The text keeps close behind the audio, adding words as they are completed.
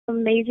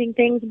amazing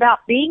things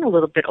about being a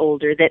little bit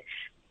older that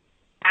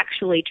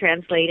actually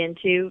translate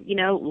into,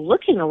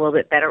 looking a little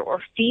bit better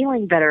or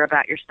feeling better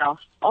about yourself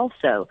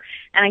also.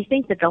 And I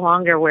think that the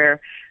longer we're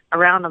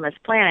around on this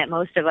planet,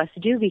 most of us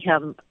do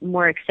become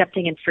more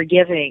accepting and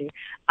forgiving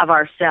of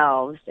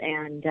ourselves.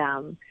 And,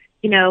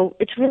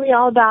 it's really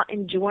all about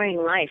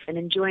enjoying life and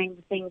enjoying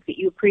the things that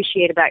you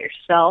appreciate about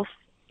yourself,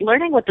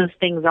 learning what those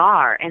things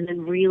are, and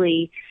then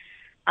really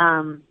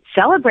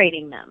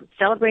celebrating them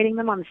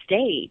on the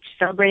stage,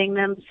 celebrating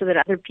them so that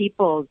other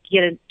people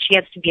get a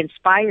chance to be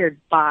inspired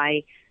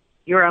by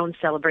your own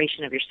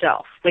celebration of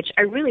yourself, which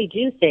I really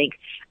do think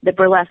that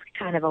burlesque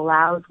kind of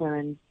allows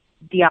women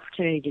the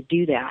opportunity to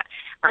do that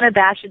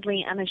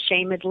unabashedly,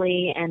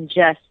 unashamedly, and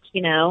just,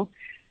 in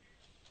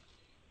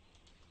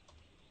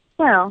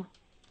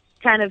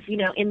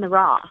the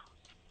raw.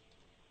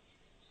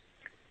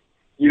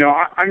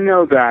 I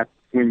know that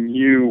when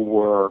you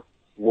were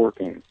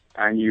working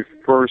and you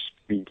first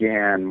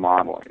began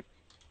modeling,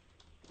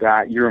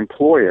 that your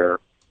employer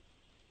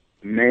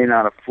may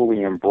not have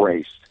fully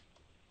embraced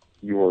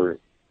your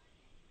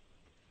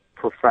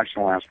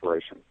professional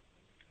aspirations.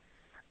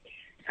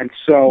 And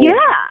so... Yeah,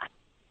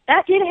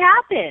 that did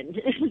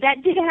happen.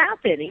 That did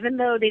happen, even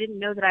though they didn't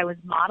know that I was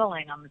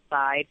modeling on the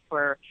side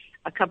for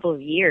a couple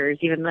of years,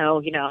 even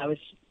though, I was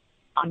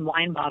on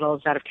wine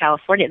bottles out of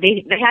California.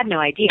 They had no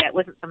idea. It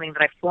wasn't something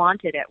that I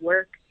flaunted at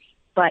work.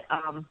 But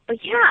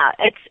yeah,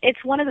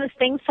 it's one of those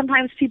things.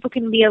 Sometimes people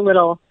can be a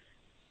little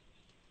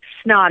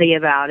snotty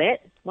about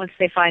it once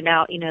they find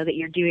out, that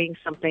you're doing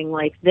something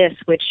like this,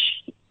 which,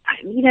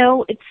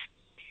 it's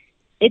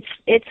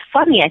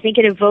funny. I think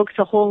it evokes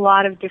a whole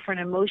lot of different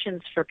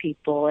emotions for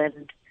people.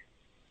 And,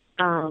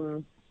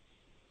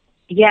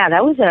 yeah,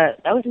 that was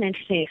an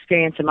interesting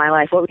experience in my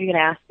life. What were you going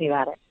to ask me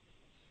about it?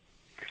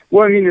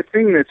 Well, the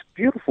thing that's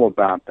beautiful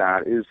about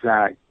that is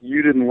that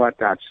you didn't let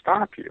that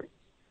stop you.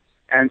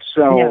 And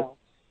so... No.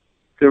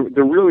 The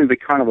really the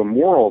kind of a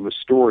moral of the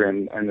story,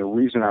 and the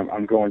reason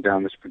I'm going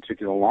down this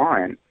particular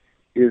line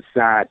is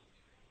that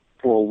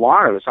for a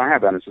lot of us, I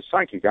have that as a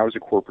psychic. I was a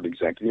corporate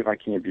executive. I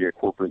can't be a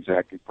corporate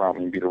executive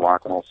probably and be the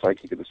rock and roll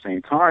psychic at the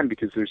same time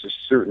because there's a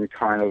certain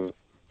kind of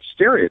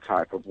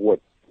stereotype of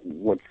what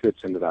fits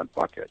into that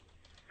bucket.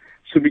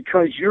 So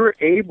because you're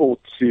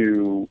able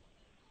to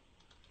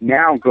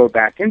now go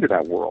back into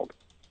that world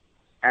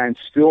and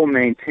still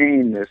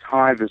maintain this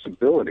high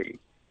visibility,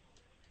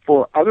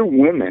 for other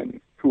women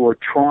who are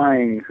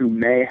trying, who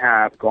may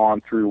have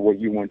gone through what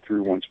you went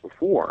through once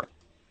before,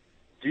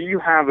 do you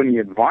have any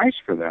advice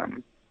for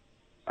them?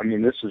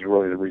 This is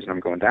really the reason I'm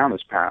going down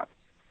this path,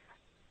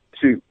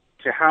 to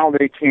how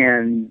they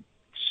can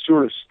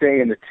sort of stay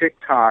in the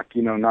TikTok,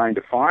 9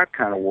 to 5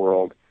 kind of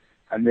world,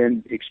 and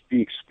then be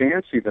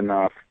expansive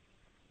enough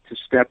to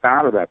step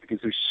out of that,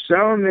 because there's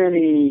so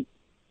many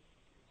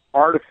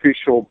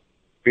artificial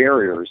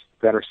barriers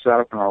that are set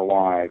up in our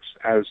lives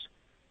as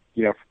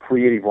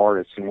creative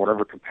artists in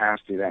whatever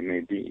capacity that may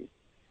be.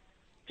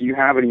 Do you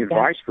have any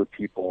advice for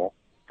people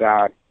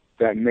that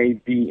may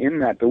be in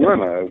that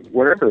dilemma,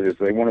 whatever it is?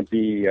 They want to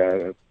be,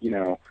 a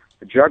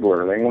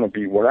juggler. They want to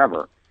be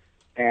whatever.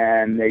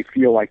 And they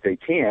feel like they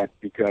can't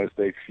because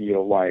they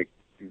feel like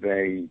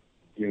you're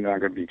not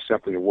going to be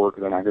accepted at work,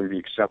 or they're not going to be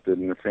accepted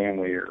in the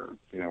family, or,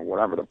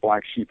 whatever. The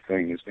black sheep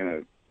thing it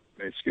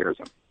scares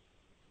them.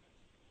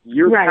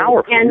 You're right.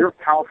 powerful. You're a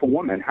powerful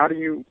woman.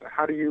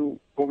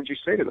 What would you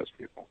say to those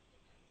people?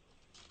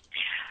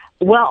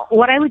 Well,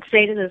 what I would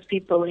say to those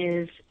people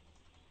is,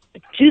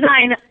 to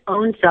thine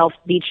own self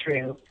be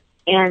true.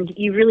 And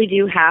you really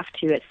do have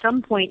to, at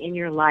some point in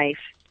your life,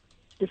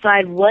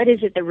 decide what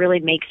is it that really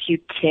makes you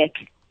tick.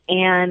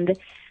 And, as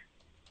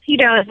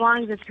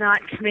long as it's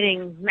not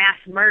committing mass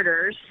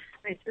murders,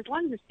 as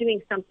long as it's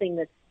doing something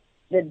that's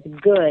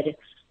good,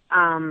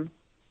 I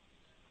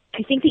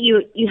think that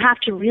you have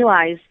to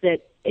realize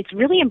that it's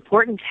really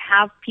important to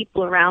have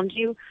people around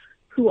you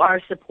who are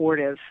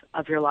supportive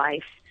of your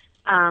life,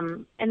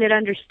 and that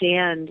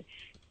understand,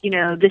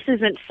 this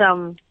isn't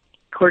some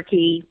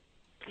quirky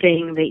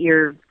thing that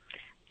you're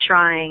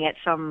trying at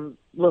some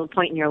little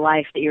point in your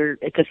life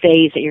it's a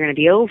phase that you're going to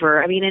be over.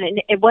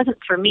 And it wasn't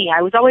for me.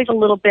 I was always a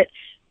little bit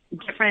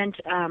different,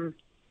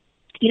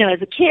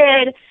 as a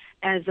kid,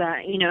 as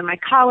in my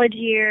college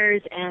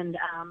years, and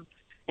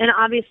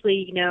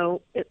obviously,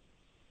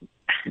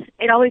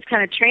 it always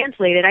kind of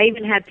translated. I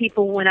even had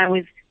people when I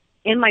was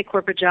in my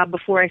corporate job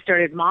before I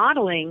started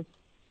modeling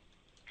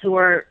who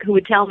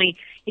would tell me,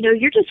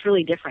 you're just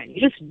really different.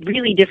 You're just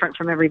really different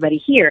from everybody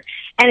here.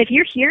 And if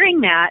you're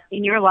hearing that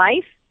in your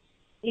life,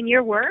 in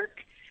your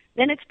work,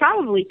 then it's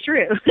probably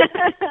true.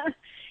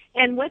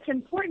 And what's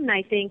important,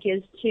 I think,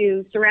 is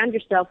to surround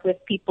yourself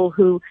with people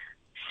who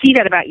see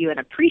that about you and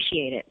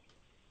appreciate it.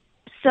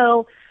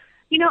 So,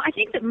 I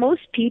think that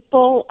most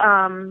people,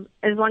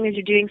 as long as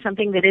you're doing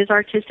something that is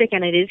artistic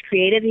and it is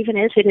creative, even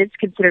if it is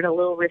considered a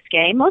little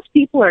risque, most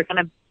people are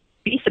going to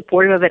be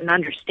supportive of it and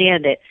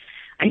understand it.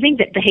 I think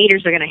that the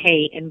haters are going to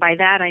hate, and by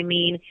that I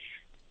mean,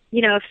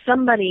 if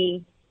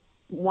somebody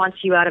wants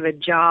you out of a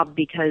job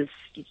because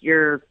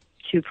you're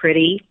too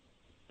pretty,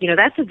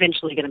 that's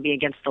eventually going to be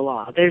against the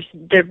law. There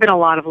have been a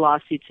lot of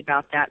lawsuits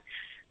about that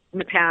in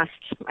the past,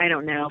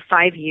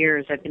 5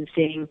 years. I've been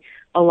seeing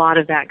a lot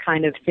of that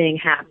kind of thing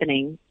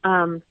happening.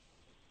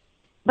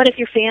 But if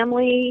your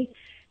family,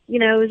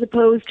 is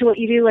opposed to what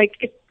you do,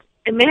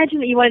 imagine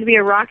that you wanted to be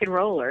a rock and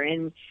roller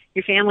and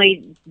your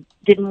family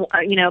didn't,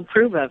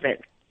 approve of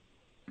it.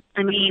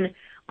 I mean,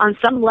 on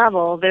some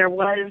level, there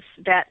was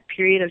that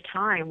period of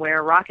time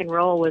where rock and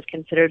roll was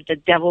considered the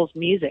devil's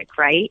music,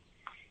 right?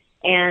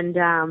 And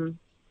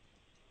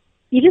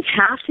you just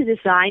have to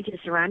decide to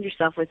surround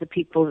yourself with the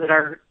people that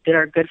are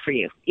good for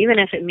you, even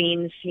if it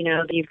means,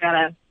 that you've got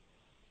to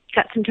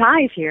cut some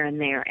ties here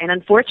and there. And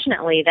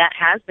unfortunately, that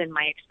has been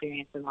my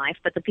experience in life.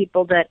 But the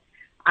people that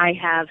I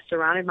have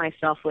surrounded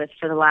myself with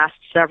for the last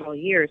several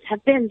years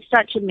have been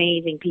such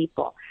amazing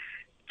people.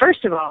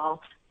 First of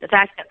all, the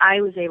fact that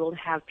I was able to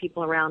have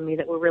people around me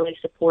that were really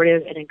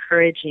supportive and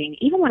encouraging,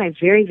 even when I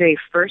very, very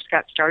first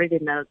got started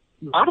in the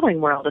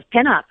modeling world of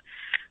pinup,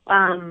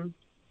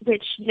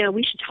 which,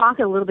 we should talk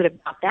a little bit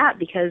about that,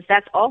 because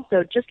that's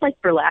also, just like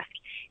burlesque,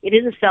 it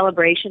is a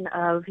celebration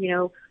of,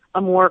 a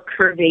more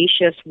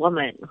curvaceous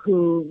woman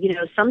who,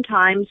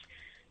 sometimes,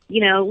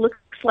 looks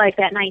like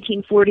that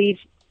 1940s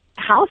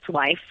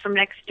housewife from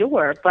next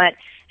door, but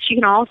she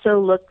can also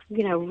look,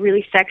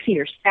 really sexy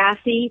or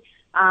sassy,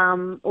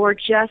 or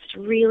just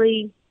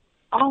really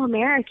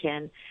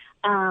all-American.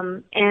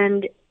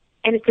 And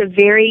it's a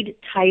varied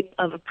type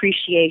of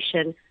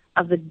appreciation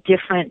of the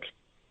different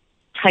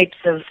types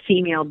of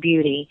female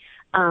beauty.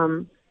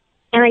 And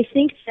I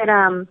think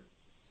that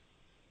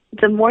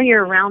the more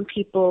you're around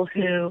people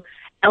who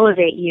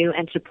elevate you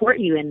and support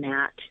you in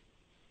that,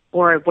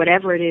 or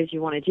whatever it is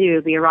you want to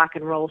do, be a rock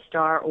and roll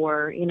star,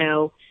 or,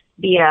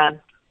 be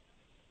a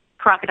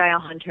crocodile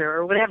hunter,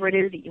 or whatever it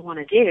is that you want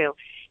to do.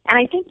 And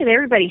I think that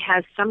everybody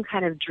has some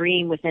kind of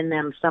dream within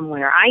them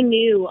somewhere. I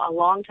knew a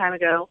long time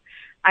ago,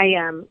 I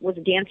was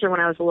a dancer when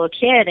I was a little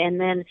kid,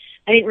 and then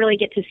I didn't really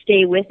get to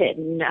stay with it.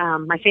 And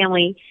my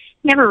family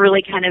never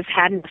really kind of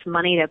had enough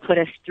money to put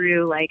us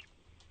through,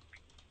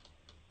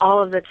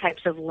 all of the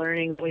types of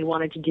learning that we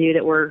wanted to do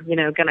that were,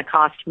 going to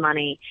cost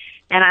money.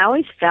 And I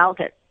always felt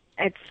that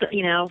at,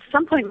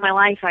 some point in my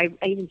life, I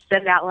even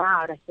said it out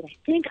loud. I said, I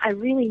think I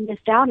really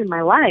missed out in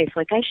my life.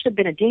 I should have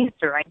been a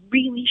dancer. I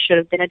really should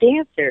have been a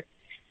dancer.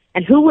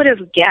 And who would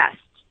have guessed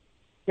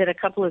that a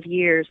couple of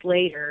years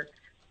later,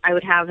 I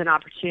would have an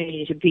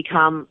opportunity to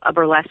become a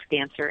burlesque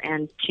dancer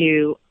and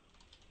to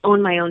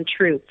own my own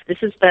troupe. This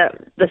is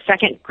the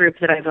second group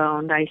that I've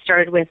owned. I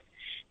started with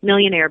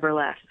Millionaire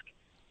Burlesque.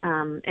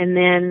 And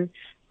then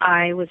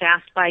I was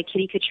asked by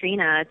Kitty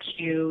Katrina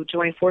to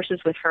join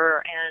forces with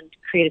her and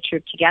create a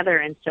troupe together.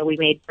 And so we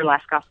made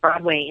Burlesque Off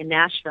Broadway in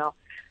Nashville.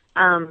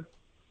 And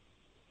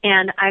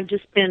I've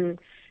just been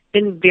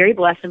very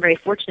blessed and very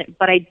fortunate,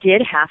 but I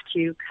did have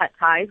to cut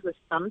ties with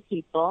some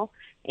people.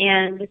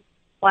 And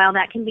while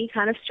that can be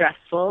kind of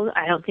stressful,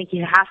 I don't think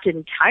you have to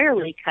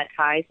entirely cut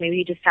ties. Maybe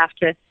you just have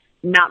to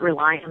not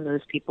rely on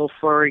those people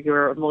for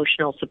your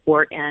emotional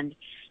support and,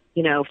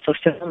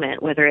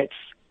 fulfillment, whether it's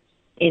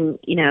in,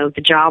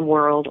 the job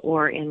world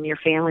or in your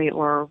family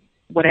or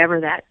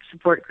whatever that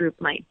support group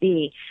might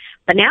be.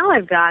 But now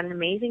I've got an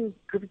amazing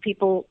group of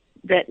people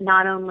that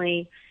not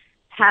only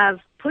have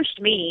pushed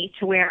me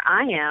to where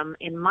I am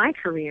in my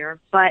career,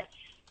 but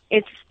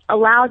it's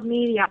allowed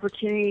me the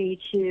opportunity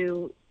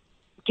to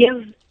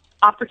give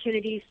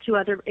opportunities to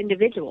other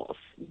individuals,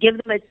 give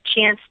them a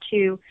chance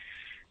to.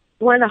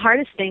 One of the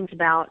hardest things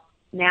about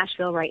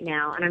Nashville right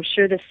now, and I'm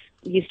sure this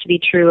used to be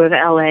true of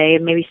LA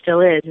and maybe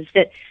still is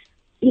that,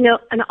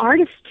 an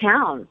artist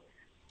town,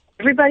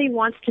 everybody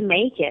wants to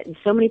make it, and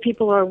so many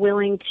people are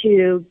willing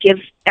to give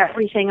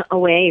everything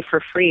away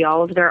for free,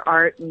 all of their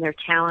art and their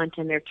talent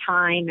and their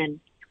time, and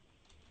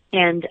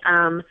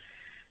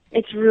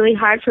it's really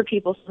hard for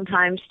people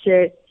sometimes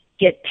to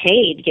get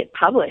paid, get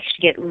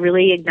published, get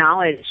really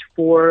acknowledged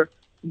for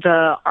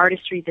the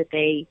artistry that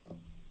they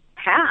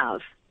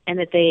have and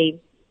that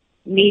they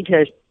need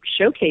to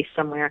showcase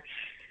somewhere.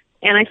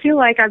 And I feel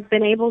like I've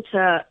been able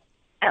to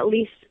at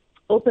least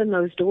open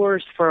those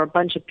doors for a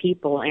bunch of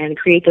people and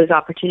create those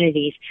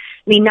opportunities.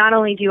 I mean, not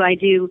only do I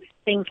do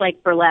things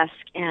like burlesque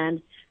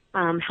and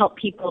help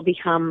people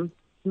become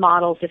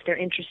models if they're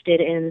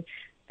interested in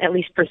at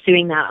least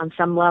pursuing that on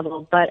some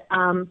level, but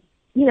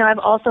I've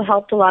also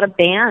helped a lot of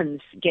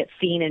bands get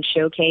seen and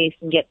showcased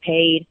and get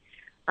paid.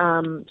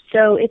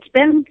 So it's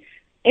been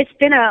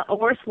a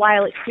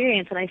worthwhile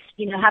experience, and I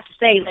have to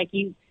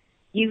say,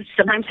 you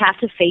sometimes have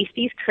to face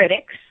these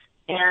critics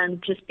and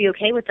just be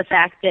okay with the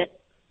fact that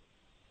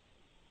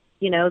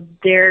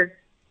they're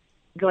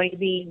going to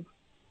be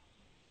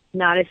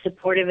not as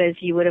supportive as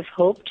you would have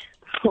hoped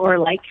or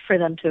liked for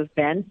them to have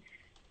been,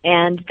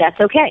 and that's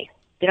okay.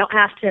 They don't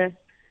have to,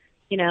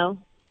 they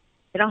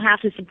don't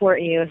have to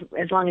support you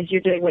as long as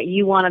you're doing what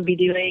you want to be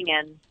doing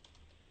and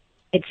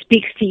it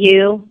speaks to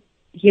you.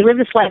 You live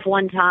this life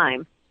one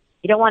time.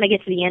 You don't want to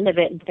get to the end of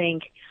it and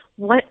think,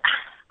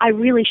 I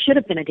really should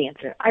have been a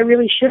dancer. I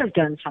really should have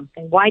done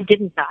something. Why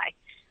didn't I?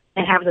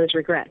 And have those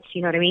regrets.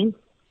 You know what I mean?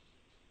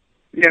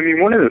 Yeah, I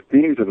mean, one of the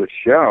themes of the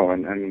show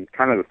and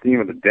kind of the theme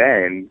of the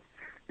day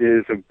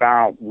is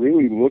about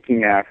really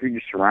looking at who you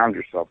surround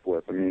yourself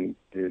with. I mean,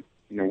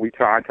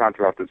 I talked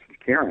about this with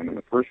Karen in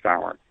the first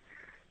hour.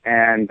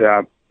 And,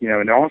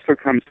 it also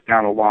comes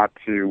down a lot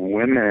to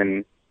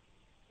women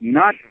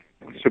not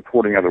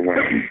supporting other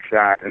women,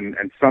 that in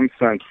some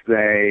sense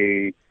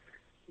they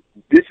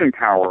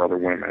disempower other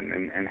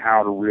women and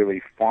how to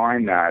really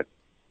find that,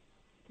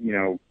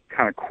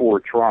 kind of core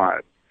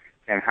tribe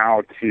and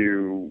how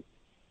to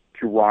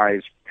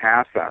rise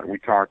past that. We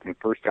talked in the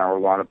first hour a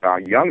lot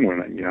about young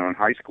women, in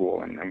high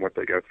school and what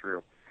they go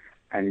through.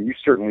 And you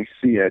certainly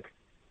see it,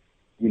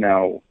 in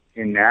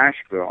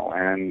Nashville.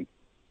 And,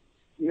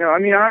 you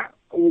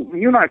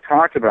and I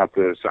talked about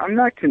this. I'm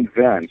not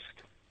convinced,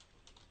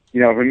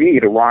 for me,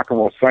 the rock and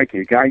roll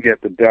psychic, I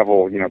get the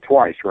devil,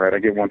 twice, right? I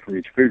get one from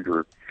each food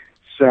group.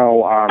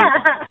 So,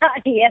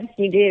 yes,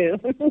 you do.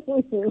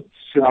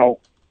 So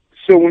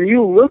when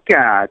you look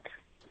at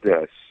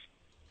this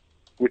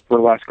with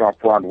Burlesque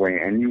Off-Broadway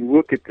and you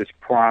look at this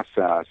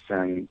process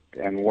and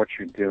what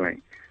you're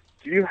doing,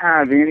 do you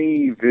have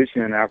any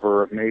vision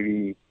ever of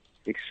maybe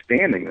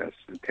expanding this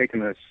and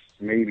taking this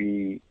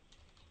maybe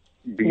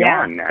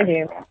beyond Nashville?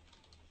 I do.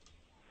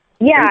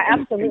 Yeah,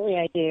 absolutely,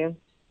 I do.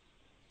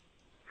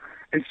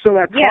 And so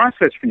that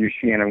process for you,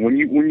 Shannon, when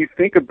you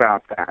think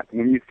about that,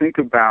 when you think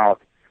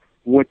about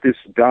what this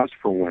does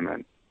for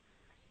women,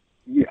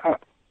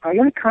 I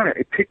want to kind of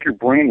pick your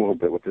brain a little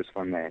bit with this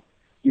one, man.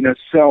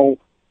 So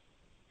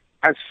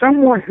as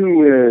someone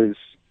who is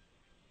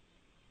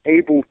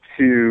able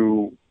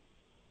to,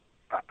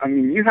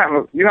 you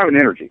have an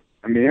energy.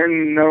 There's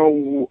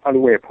no other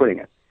way of putting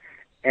it.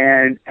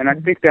 And I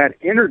think that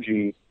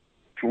energy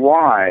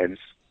drives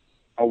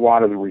a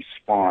lot of the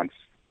response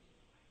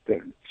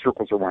that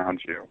circles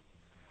around you.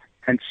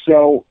 And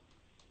so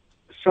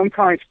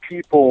sometimes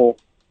people,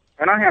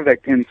 and I have that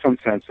in some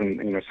sense in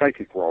the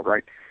psychic world,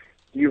 right?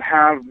 You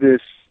have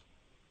this,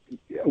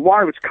 a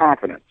lot of it's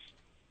confidence.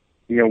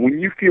 When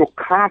you feel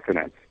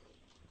confident,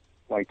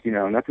 like,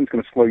 nothing's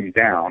going to slow you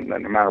down, no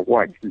matter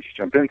what, you can just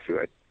jump into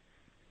it.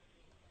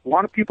 A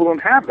lot of people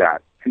don't have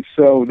that, and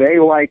so they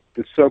like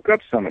to soak up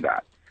some of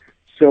that.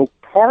 So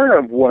part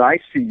of what I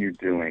see you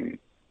doing,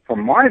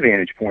 from my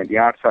vantage point, the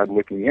outside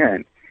looking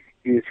in,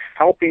 is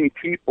helping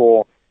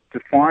people to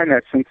find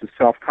that sense of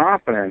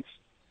self-confidence,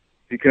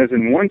 because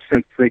in one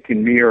sense they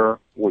can mirror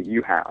what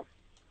you have.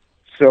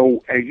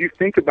 So as you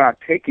think about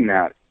taking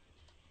that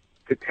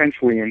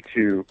potentially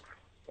into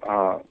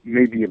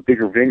maybe a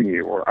bigger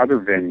venue or other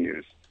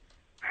venues,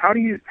 how do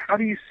you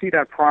see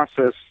that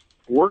process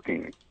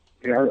working?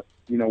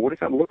 What does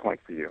that look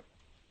like for you?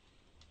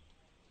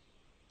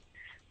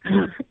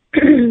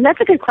 That's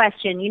a good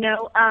question.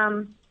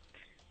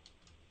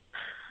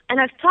 And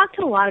I've talked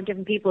to a lot of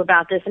different people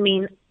about this.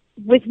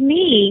 With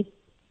me,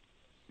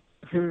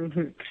 so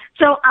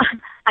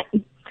I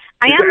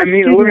am. Let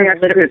me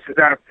ask you this: is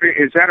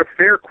that a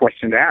fair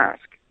question to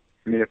ask?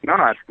 If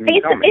not,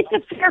 tell me.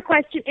 It's a fair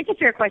question. It's a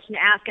fair question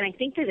to ask, and I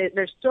think that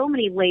there's so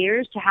many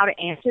layers to how to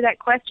answer that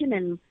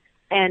question.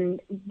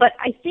 But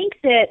I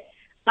think that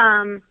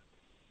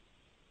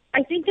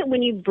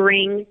when you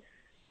bring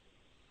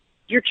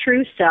your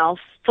true self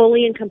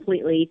fully and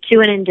completely to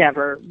an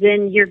endeavor,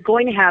 then you're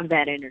going to have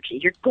that energy.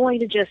 You're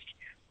going to just,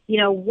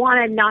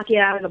 want to knock it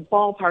out of the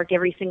ballpark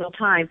every single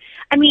time.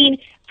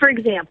 For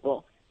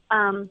example,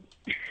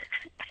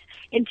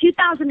 in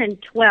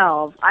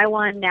 2012, I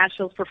won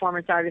Nashville's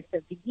Performance Artist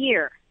of the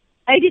Year.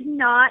 I did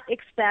not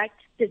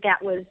expect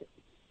that was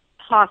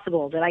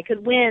possible, that I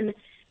could win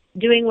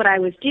doing what I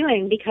was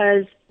doing,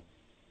 because,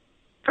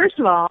 first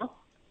of all,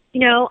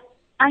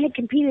 I had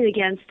competed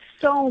against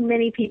so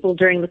many people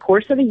during the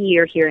course of a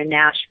year here in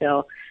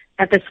Nashville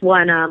at this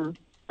one,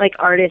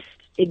 artist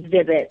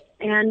exhibit.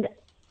 And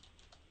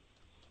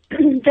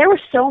there were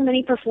so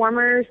many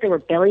performers. There were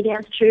belly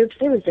dance troupes.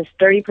 There was this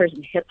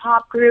 30-person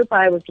hip-hop group.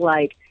 I was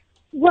like,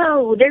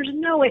 whoa, there's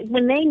no way.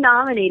 When they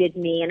nominated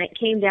me and it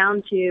came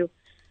down to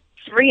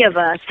 3 of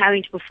us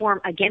having to perform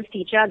against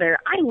each other,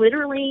 I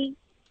literally,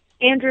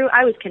 Andrew,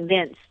 I was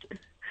convinced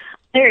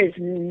there is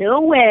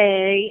no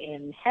way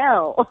in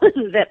hell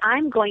that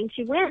I'm going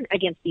to win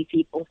against these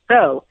people.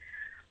 So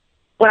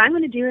what I'm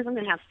going to do is I'm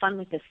going to have fun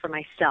with this for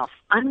myself.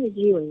 I'm going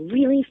to do a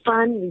really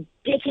fun,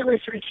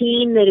 ridiculous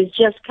routine that is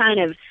just kind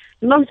of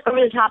the most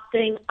over-the-top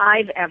thing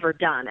I've ever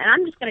done. And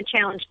I'm just going to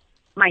challenge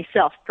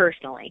myself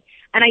personally.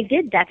 And I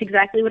did. That's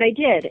exactly what I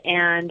did.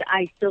 And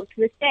I still to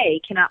this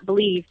day cannot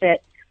believe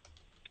that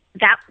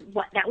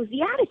was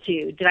the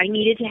attitude that I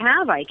needed to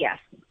have, I guess.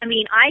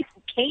 I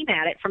came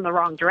at it from the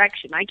wrong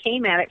direction. I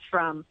came at it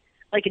from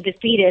like a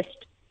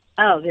defeatist,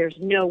 oh, there's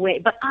no way.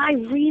 But I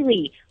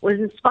really was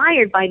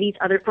inspired by these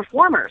other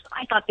performers.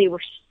 I thought they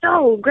were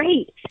so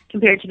great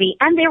compared to me.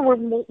 And there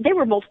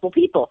were multiple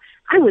people.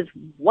 I was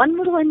one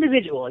little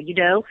individual,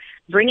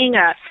 bringing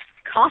a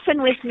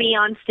coffin with me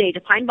on stage,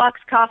 a pine box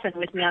coffin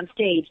with me on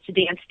stage to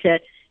dance to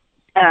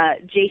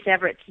Jace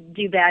Everett's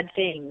Do Bad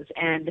Things.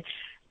 And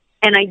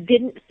I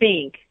didn't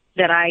think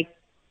that I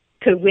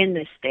could win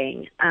this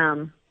thing.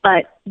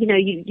 But, you know,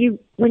 you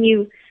when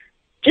you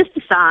just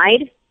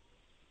decide